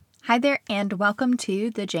Hi there, and welcome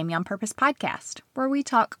to the Jamie on Purpose podcast, where we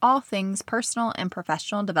talk all things personal and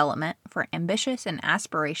professional development for ambitious and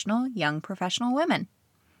aspirational young professional women.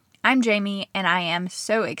 I'm Jamie, and I am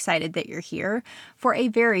so excited that you're here for a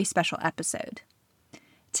very special episode.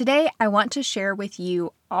 Today, I want to share with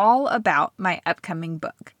you all about my upcoming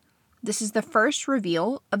book. This is the first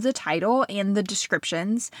reveal of the title and the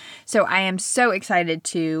descriptions, so I am so excited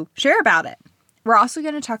to share about it. We're also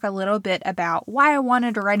going to talk a little bit about why I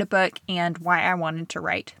wanted to write a book and why I wanted to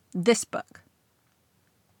write this book.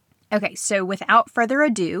 Okay, so without further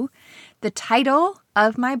ado, the title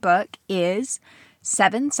of my book is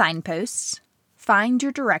 7 Signposts, Find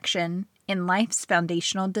Your Direction in Life's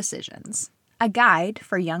Foundational Decisions, a guide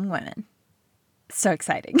for young women. So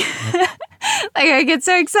exciting. I get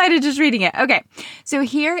so excited just reading it. Okay, so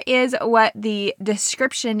here is what the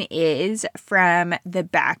description is from the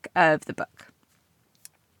back of the book.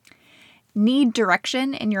 Need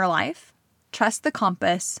direction in your life? Trust the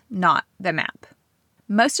compass, not the map.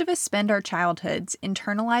 Most of us spend our childhoods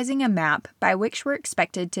internalizing a map by which we're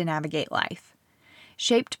expected to navigate life.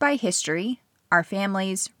 Shaped by history, our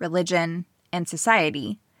families, religion, and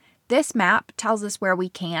society, this map tells us where we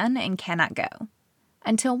can and cannot go.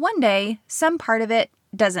 Until one day, some part of it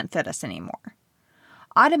doesn't fit us anymore.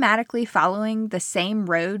 Automatically following the same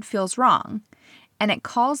road feels wrong, and it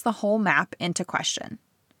calls the whole map into question.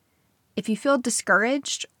 If you feel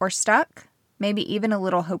discouraged or stuck, maybe even a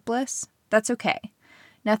little hopeless, that's okay.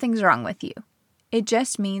 Nothing's wrong with you. It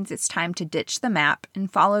just means it's time to ditch the map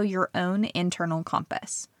and follow your own internal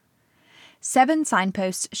compass. 7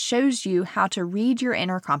 Signposts shows you how to read your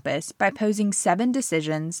inner compass by posing 7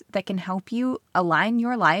 decisions that can help you align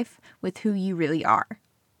your life with who you really are.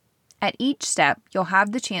 At each step, you'll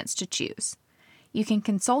have the chance to choose. You can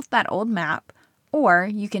consult that old map, or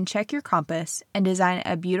you can check your compass and design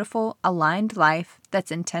a beautiful, aligned life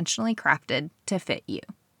that's intentionally crafted to fit you.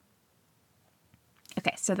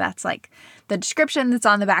 Okay, so that's like the description that's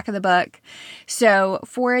on the back of the book. So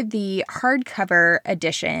for the hardcover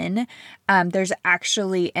edition, there's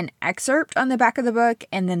actually an excerpt on the back of the book,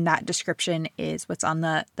 and then that description is what's on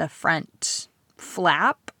the front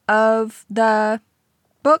flap of the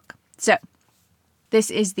book. So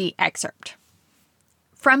this is the excerpt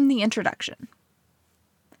from the introduction.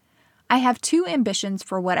 I have 2 ambitions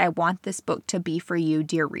for what I want this book to be for you,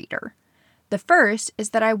 dear reader. The first is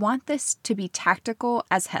that I want this to be tactical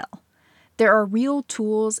as hell. There are real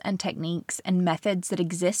tools and techniques and methods that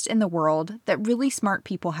exist in the world that really smart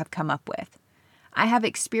people have come up with. I have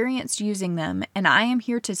experienced using them, and I am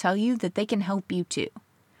here to tell you that they can help you too.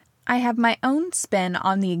 I have my own spin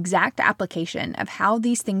on the exact application of how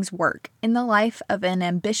these things work in the life of an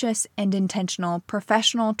ambitious and intentional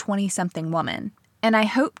professional 20-something woman. And I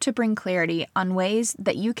hope to bring clarity on ways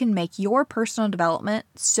that you can make your personal development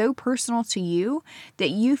so personal to you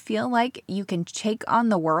that you feel like you can take on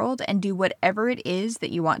the world and do whatever it is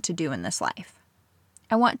that you want to do in this life.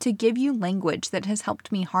 I want to give you language that has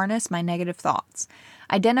helped me harness my negative thoughts,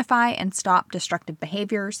 identify and stop destructive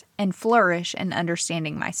behaviors, and flourish in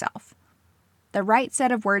understanding myself. The right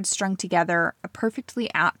set of words strung together, a perfectly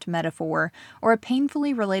apt metaphor, or a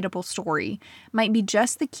painfully relatable story might be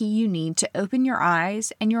just the key you need to open your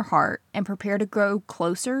eyes and your heart and prepare to grow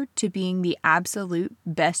closer to being the absolute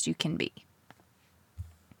best you can be.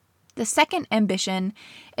 The second ambition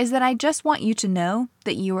is that I just want you to know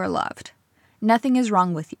that you are loved. Nothing is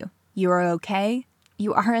wrong with you. You are okay.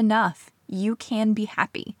 You are enough. You can be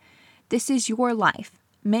happy. This is your life,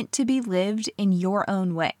 meant to be lived in your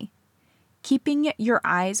own way. Keeping your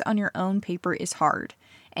eyes on your own paper is hard,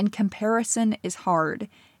 and comparison is hard,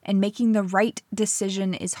 and making the right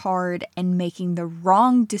decision is hard, and making the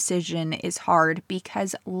wrong decision is hard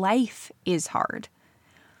because life is hard.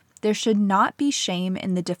 There should not be shame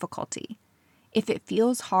in the difficulty. If it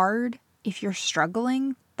feels hard, if you're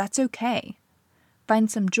struggling, that's okay. Find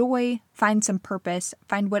some joy, find some purpose,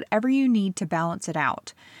 find whatever you need to balance it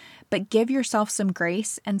out. But give yourself some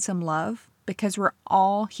grace and some love because we're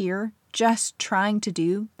all here just trying to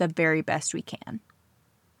do the very best we can.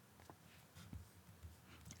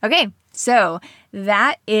 Okay, so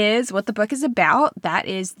that is what the book is about. That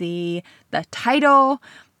is the title,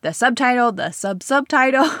 the subtitle, the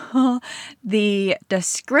subtitle, the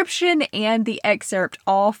description, and the excerpt,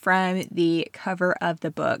 all from the cover of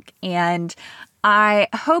the book. And I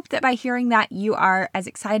hope that by hearing that, you are as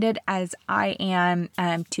excited as I am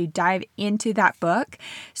to dive into that book.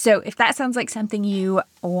 So if that sounds like something you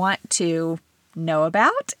want to know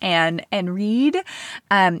about and read,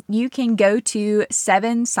 you can go to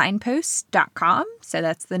 7signposts.com. So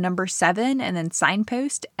that's the number 7 and then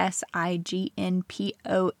signpost,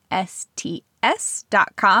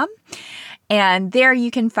 www.signupformores.com. And there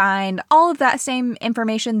you can find all of that same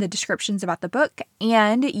information, the descriptions about the book,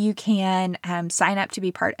 and you can sign up to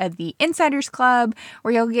be part of the Insiders Club,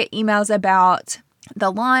 where you'll get emails about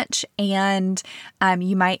the launch, and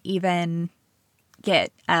you might even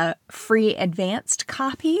get a free advanced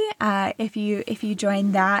copy if you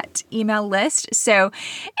join that email list. So,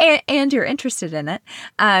 and you're interested in it.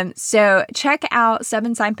 So check out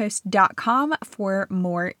sevensignposts.com for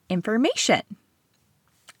more information.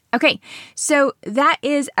 Okay, so that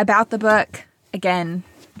is about the book. Again,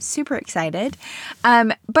 super excited.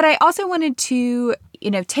 But I also wanted to,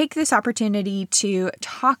 take this opportunity to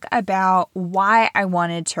talk about why I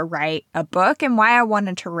wanted to write a book and why I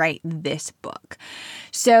wanted to write this book.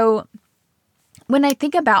 So when I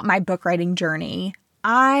think about my book writing journey,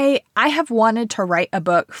 I have wanted to write a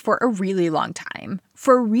book for a really long time,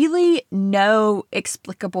 for really no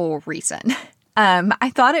explicable reason. I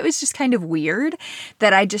thought it was just kind of weird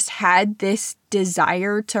that I just had this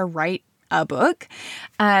desire to write a book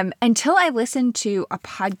until I listened to a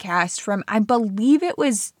podcast from, I believe it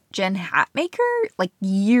was Jen Hatmaker, like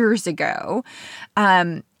years ago.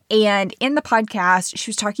 And in the podcast, she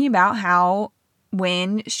was talking about how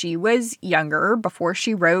when she was younger, before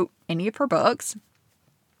she wrote any of her books,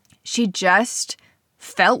 she just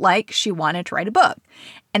felt like she wanted to write a book.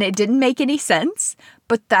 And it didn't make any sense,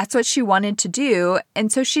 but that's what she wanted to do. And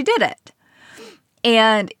so she did it.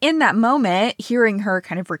 And in that moment, hearing her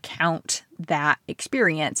kind of recount that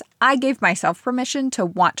experience, I gave myself permission to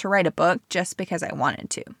want to write a book just because I wanted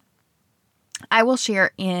to. I will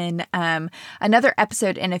share in another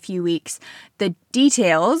episode in a few weeks the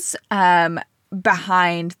details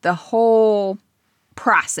behind the whole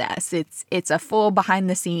process. It's a full behind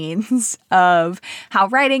the scenes of how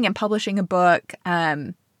writing and publishing a book,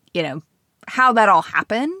 how that all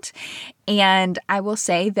happened. And I will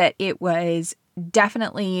say that it was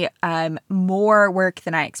definitely more work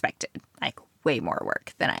than I expected, like way more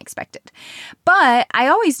work than I expected. But I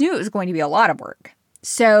always knew it was going to be a lot of work.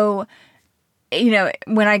 So,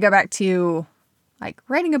 when I go back to like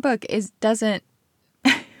writing a book doesn't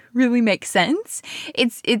really make sense.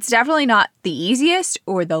 It's definitely not the easiest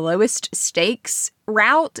or the lowest stakes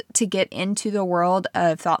route to get into the world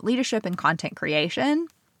of thought leadership and content creation.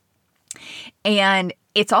 And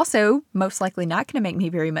it's also most likely not going to make me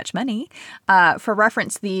very much money. For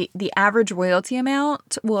reference, the average royalty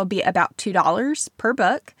amount will be about $2 per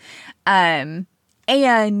book. And,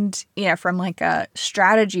 from like a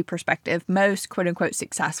strategy perspective, most quote unquote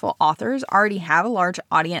successful authors already have a large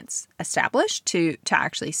audience established to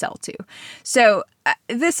actually sell to. So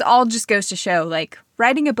this all just goes to show, like,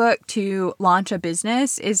 writing a book to launch a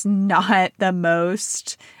business is not the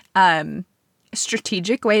most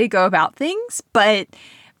strategic way to go about things, but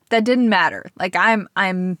that didn't matter. Like,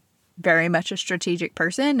 I'm very much a strategic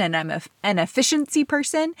person, and I'm an efficiency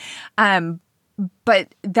person.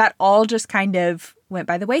 But that all just kind of went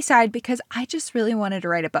by the wayside because I just really wanted to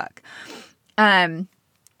write a book.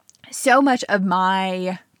 So much of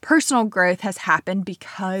my personal growth has happened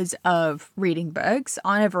because of reading books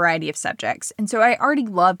on a variety of subjects. And so I already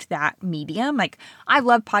loved that medium. Like, I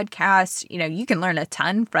love podcasts. You can learn a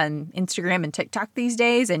ton from Instagram and TikTok these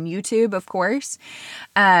days, and YouTube, of course.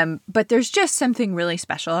 But there's just something really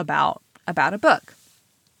special about a book.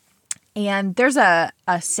 And there's a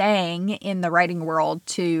saying in the writing world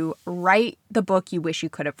to write the book you wish you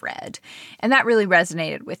could have read. And that really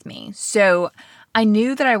resonated with me. So I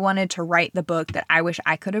knew that I wanted to write the book that I wish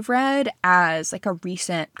I could have read as like a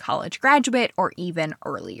recent college graduate or even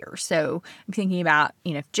earlier. So I'm thinking about,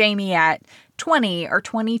 Jamie at 20 or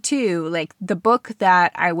 22, like the book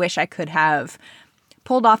that I wish I could have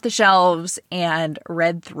pulled off the shelves and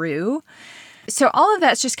read through. So all of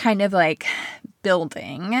that's just kind of like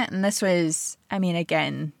building. And this was,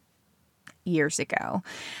 again, years ago.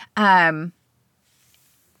 But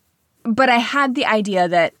I had the idea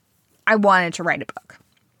that I wanted to write a book.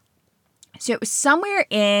 So it was somewhere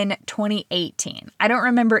in 2018. I don't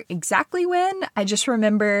remember exactly when. I just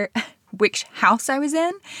remember which house I was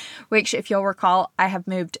in, which, if you'll recall, I have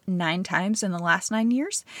moved 9 times in the last 9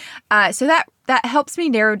 years. So that helps me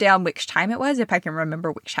narrow down which time it was, if I can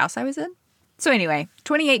remember which house I was in. So anyway,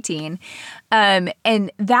 2018,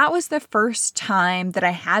 and that was the first time that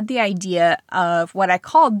I had the idea of what I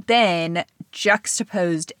called then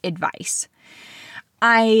juxtaposed advice.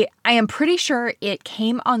 I am pretty sure it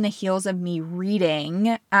came on the heels of me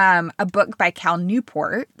reading a book by Cal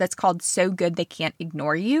Newport that's called So Good They Can't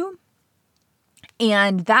Ignore You.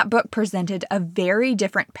 And that book presented a very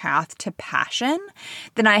different path to passion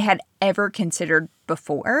than I had ever considered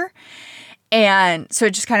before. And so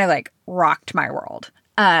it just kind of like rocked my world.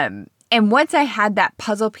 And And once I had that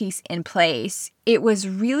puzzle piece in place, it was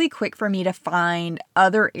really quick for me to find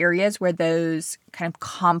other areas where those kind of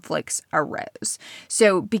conflicts arose.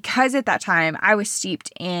 So because at that time I was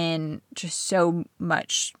steeped in just so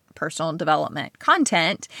much personal development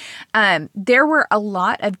content, there were a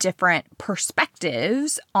lot of different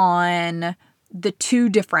perspectives on the two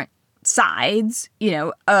different sides,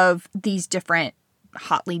 of these different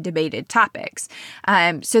hotly debated topics.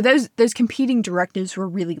 So those competing directives were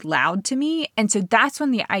really loud to me. And so that's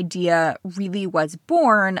when the idea really was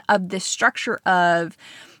born of this structure of,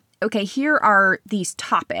 okay, here are these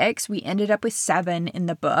topics. We ended up with 7 in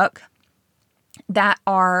the book that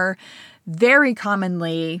are very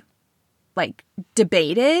commonly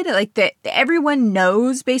debated, that everyone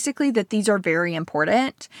knows basically that these are very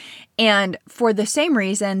important. And for the same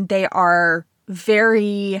reason, they are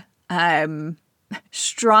very,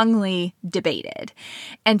 strongly debated.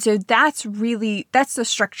 And so that's the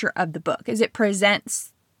structure of the book, is it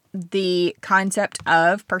presents the concept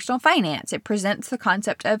of personal finance. It presents the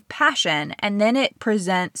concept of passion. And then it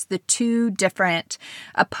presents the two different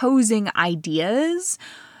opposing ideas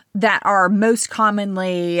that are most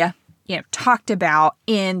commonly, talked about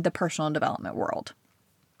in the personal development world.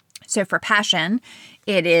 So for passion,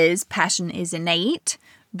 passion is innate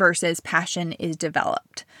versus passion is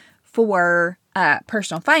developed. For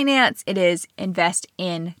personal finance, it is invest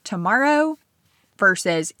in tomorrow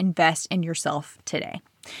versus invest in yourself today.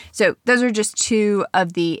 So those are just 2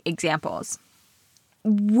 of the examples.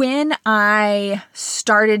 When I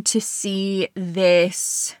started to see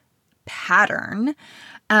this pattern,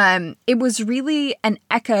 it was really an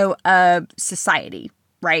echo of society,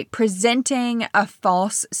 right? Presenting a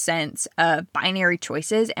false sense of binary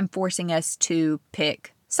choices and forcing us to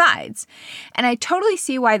pick sides. And I totally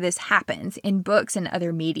see why this happens in books and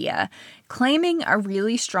other media. Claiming a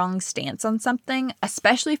really strong stance on something,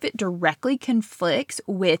 especially if it directly conflicts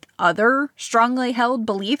with other strongly held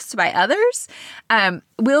beliefs by others,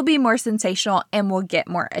 will be more sensational and will get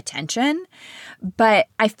more attention. But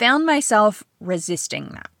I found myself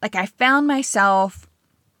resisting that. I found myself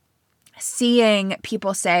seeing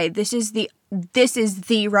people say, this is the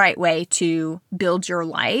right way to build your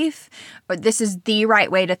life, or this is the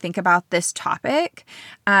right way to think about this topic.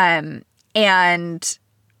 And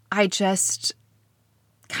I just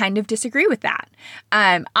kind of disagree with that.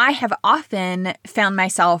 I have often found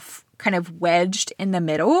myself kind of wedged in the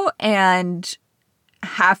middle and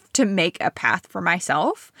have to make a path for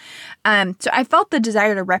myself. So I felt the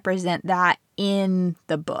desire to represent that in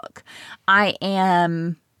the book. I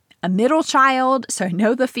am a middle child, so I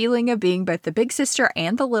know the feeling of being both the big sister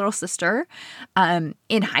and the little sister.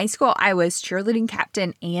 In high school, I was cheerleading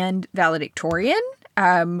captain and valedictorian.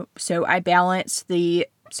 So I balanced the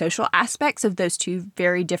social aspects of those two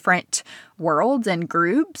very different worlds and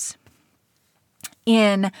groups.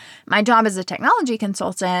 In my job as a technology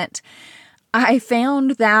consultant, I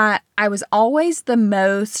found that I was always the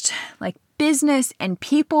most business and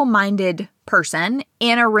people-minded person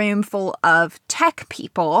in a room full of tech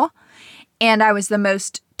people, and I was the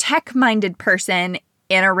most tech-minded person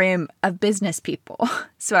in a room of business people.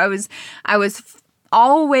 So I was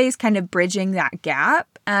always kind of bridging that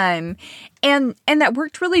gap, and that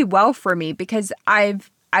worked really well for me because I've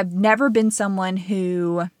never been someone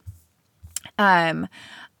who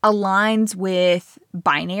aligns with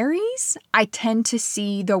binaries. I tend to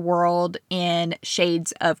see the world in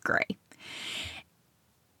shades of gray.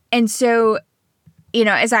 And so,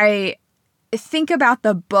 as I think about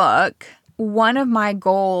the book, one of my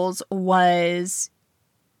goals was,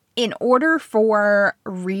 in order for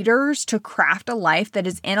readers to craft a life that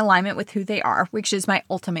is in alignment with who they are, which is my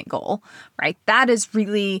ultimate goal, right? That is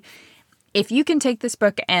really, if you can take this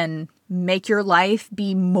book and make your life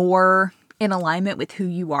be more in alignment with who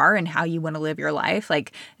you are and how you want to live your life,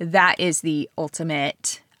 that is the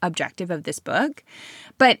ultimate objective of this book.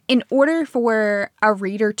 But in order for a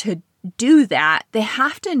reader to do that, they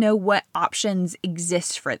have to know what options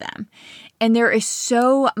exist for them. And there is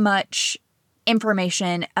so much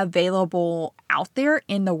information available out there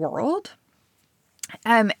in the world.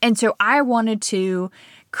 And so I wanted to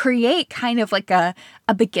create kind of a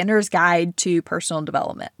beginner's guide to personal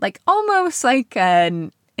development, almost like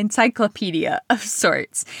an encyclopedia of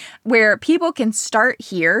sorts, where people can start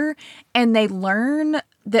here and they learn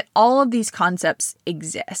that all of these concepts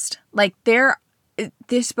exist.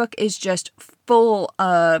 This book is just full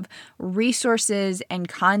of resources and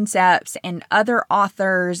concepts and other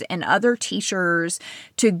authors and other teachers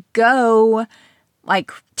to go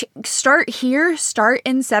start here, start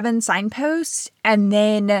in 7 signposts, and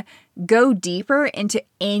then go deeper into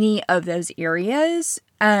any of those areas.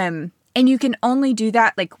 And And you can only do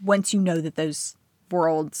that like once you know that those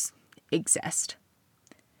worlds exist.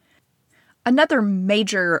 Another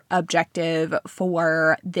major objective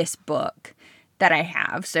for this book that I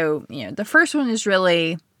have. So, the first one is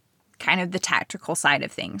really kind of the tactical side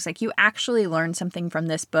of things. Like, you actually learn something from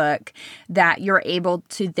this book that you're able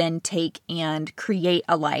to then take and create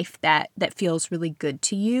a life that feels really good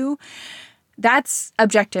to you. That's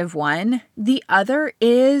objective one. The other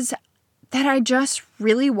is that I just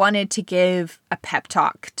really wanted to give a pep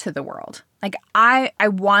talk to the world. Like, I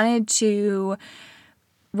wanted to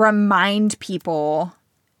remind people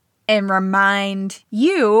and remind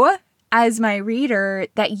you as my reader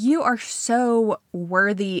that you are so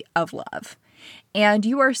worthy of love and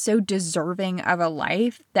you are so deserving of a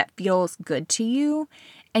life that feels good to you,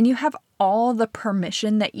 and you have all the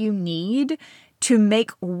permission that you need to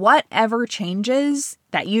make whatever changes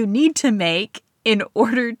that you need to make in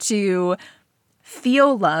order to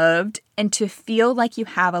feel loved and to feel like you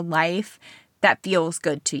have a life that feels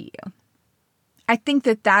good to you. I think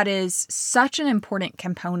that is such an important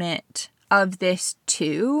component of this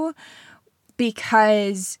too,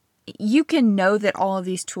 because you can know that all of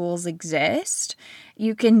these tools exist.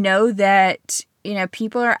 You can know that,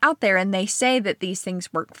 people are out there and they say that these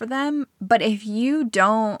things work for them. But if you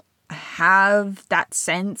don't have that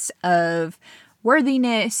sense of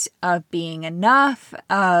worthiness, of being enough,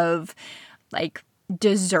 of like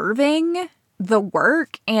deserving the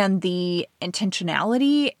work and the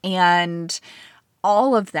intentionality and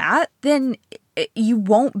all of that, then you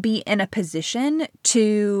won't be in a position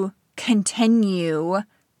to continue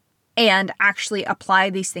and actually apply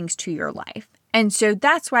these things to your life. And so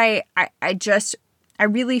that's why I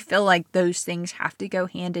really feel like those things have to go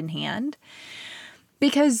hand in hand,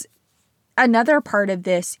 because another part of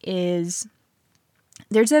this is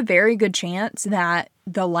there's a very good chance that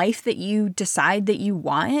the life that you decide that you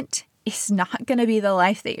want is not going to be the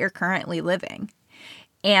life that you're currently living.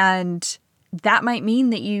 And that might mean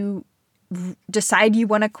that you decide you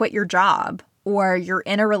want to quit your job, or you're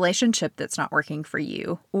in a relationship that's not working for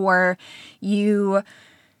you, or you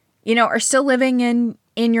are still living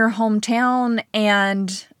in your hometown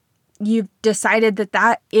and you've decided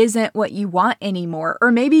that isn't what you want anymore.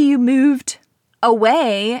 Or maybe you moved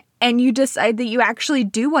away and you decide that you actually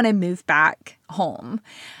do want to move back home.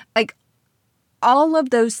 Like, all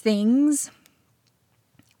of those things,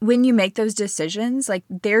 when you make those decisions, like,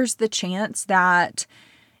 there's the chance that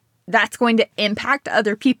that's going to impact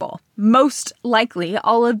other people. Most likely,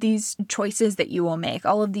 all of these choices that you will make,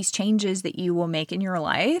 all of these changes that you will make in your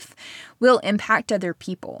life will impact other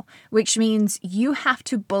people, which means you have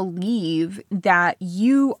to believe that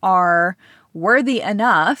you are worthy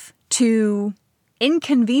enough to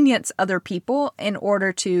inconvenience other people in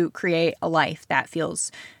order to create a life that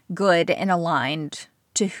feels good and aligned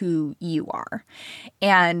to who you are.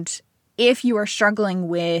 And if you are struggling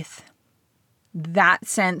with that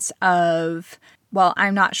sense of, well,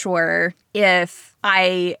 I'm not sure if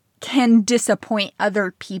I can disappoint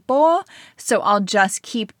other people, so I'll just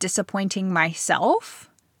keep disappointing myself.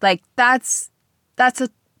 Like, that's a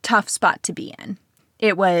tough spot to be in.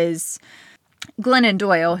 It was Glennon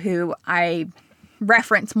Doyle, who I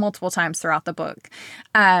reference multiple times throughout the book.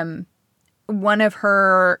 One of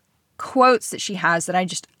her quotes that she has that I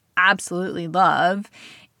just absolutely love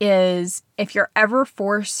is, if you're ever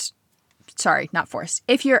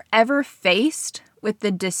if you're ever faced with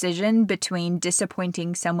the decision between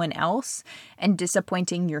disappointing someone else and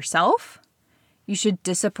disappointing yourself, you should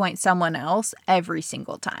disappoint someone else every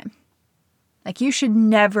single time. Like, you should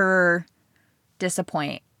never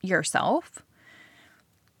disappoint yourself.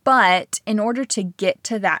 But in order to get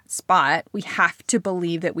to that spot, we have to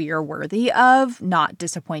believe that we are worthy of not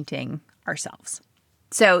disappointing ourselves.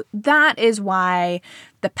 So that is why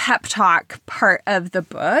the pep talk part of the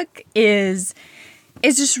book is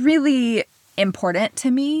just really important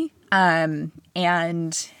to me. And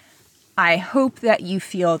I hope that you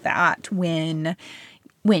feel that when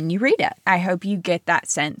you read it. I hope you get that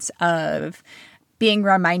sense of being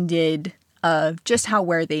reminded of just how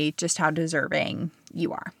worthy, just how deserving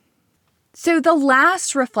you are. So the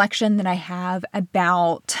last reflection that I have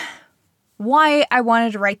about why I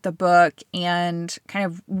wanted to write the book and kind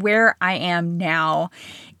of where I am now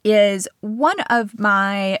is one of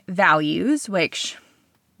my values, which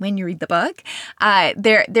when you read the book,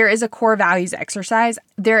 there is a core values exercise.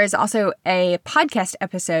 There is also a podcast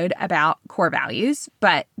episode about core values,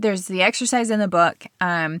 but there's the exercise in the book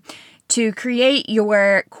to create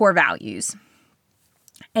your core values.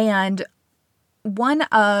 And one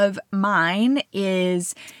of mine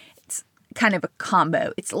is kind of a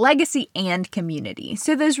combo. It's legacy and community.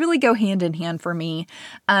 So those really go hand in hand for me,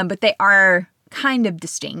 but they are kind of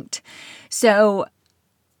distinct. So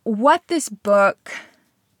what this book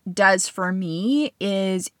does for me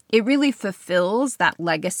is it really fulfills that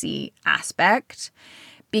legacy aspect,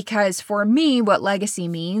 because for me, what legacy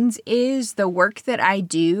means is the work that I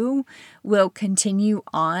do will continue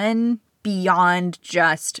on beyond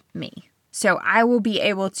just me. So I will be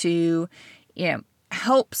able to,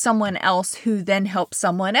 help someone else who then helps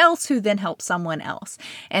someone else who then helps someone else.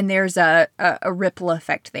 And there's a ripple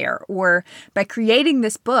effect there. Or by creating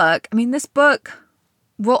this book, this book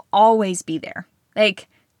will always be there. Like,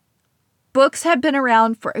 books have been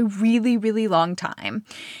around for a really, really long time.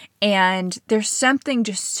 And there's something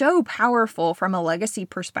just so powerful from a legacy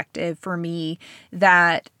perspective for me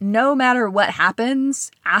that no matter what happens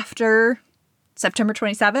after September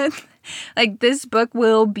 27th, like, this book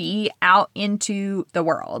will be out into the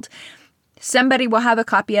world. Somebody will have a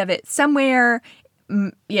copy of it somewhere.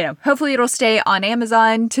 Hopefully it'll stay on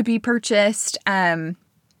Amazon to be purchased, for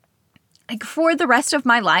the rest of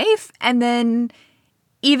my life. And then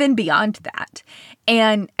even beyond that.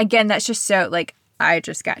 And again, that's just so, I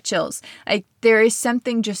just got chills. There is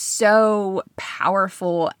something just so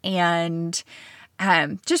powerful and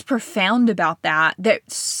just profound about that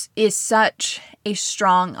is such a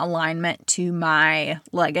strong alignment to my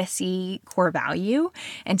legacy core value.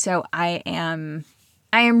 And so I am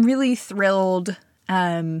really thrilled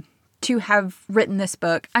to have written this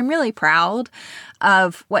book. I'm really proud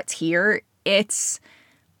of what's here.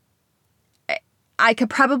 I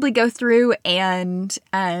could probably go through and,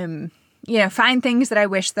 find things that I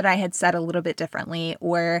wish that I had said a little bit differently.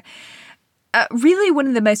 Or really one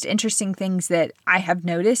of the most interesting things that I have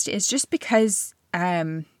noticed is just because,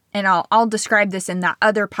 and I'll describe this in that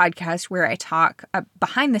other podcast where I talk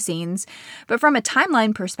behind the scenes, but from a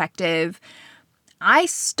timeline perspective, I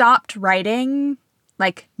stopped writing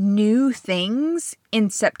new things in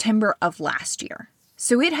September of last year.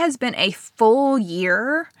 So it has been a full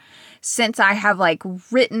year since I have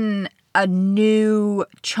written a new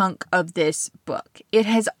chunk of this book. It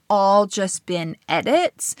has all just been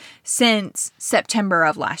edits since September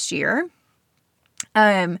of last year,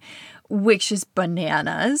 which is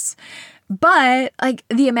bananas. But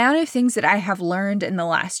the amount of things that I have learned in the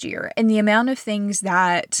last year and the amount of things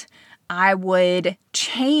that I would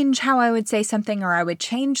change how I would say something, or I would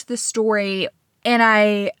change the story. And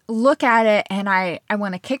I look at it and I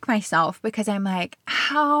want to kick myself, because I'm like,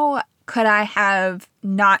 how could I have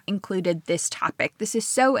not included this topic? This is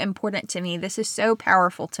so important to me. This is so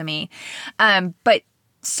powerful to me. But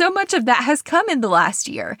so much of that has come in the last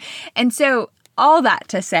year. And so all that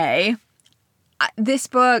to say, this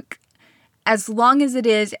book, as long as it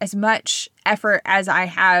is as much effort as I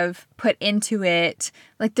have put into it,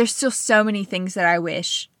 there's still so many things that I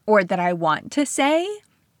wish or that I want to say.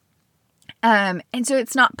 And so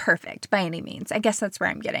it's not perfect by any means. I guess that's where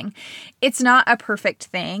I'm getting. It's not a perfect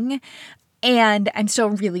thing. And I'm still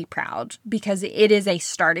really proud because it is a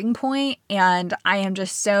starting point, and I am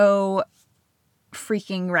just so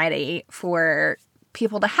freaking ready for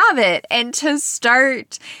people to have it and to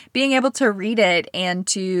start being able to read it and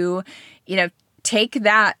to, take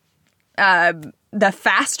that, the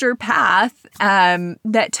faster path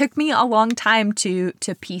that took me a long time to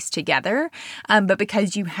piece together. But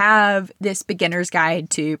because you have this beginner's guide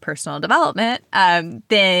to personal development,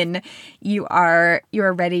 then you are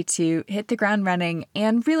ready to hit the ground running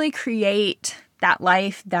and really create that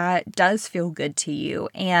life that does feel good to you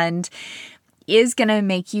and is going to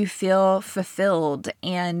make you feel fulfilled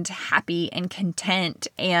and happy and content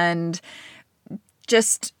and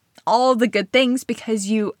just all the good things, because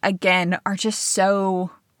you, again, are just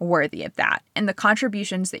so worthy of that. And the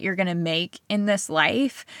contributions that you're going to make in this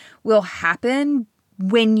life will happen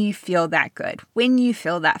when you feel that good, when you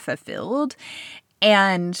feel that fulfilled.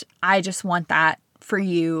 And I just want that for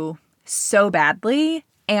you so badly.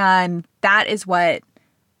 And that is what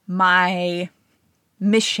my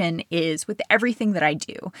mission is with everything that I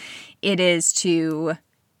do. It is to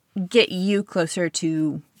get you closer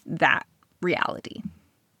to that reality.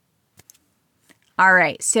 All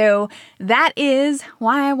right, so that is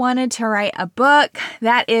why I wanted to write a book.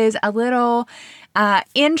 That is a little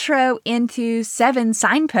intro into 7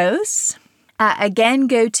 Signposts. Again,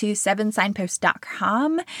 go to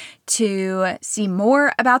 7signposts.com to see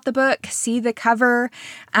more about the book, see the cover,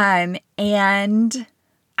 and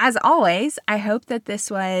as always, I hope that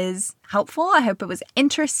this was helpful. I hope it was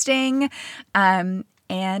interesting, and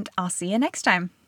I'll see you next time.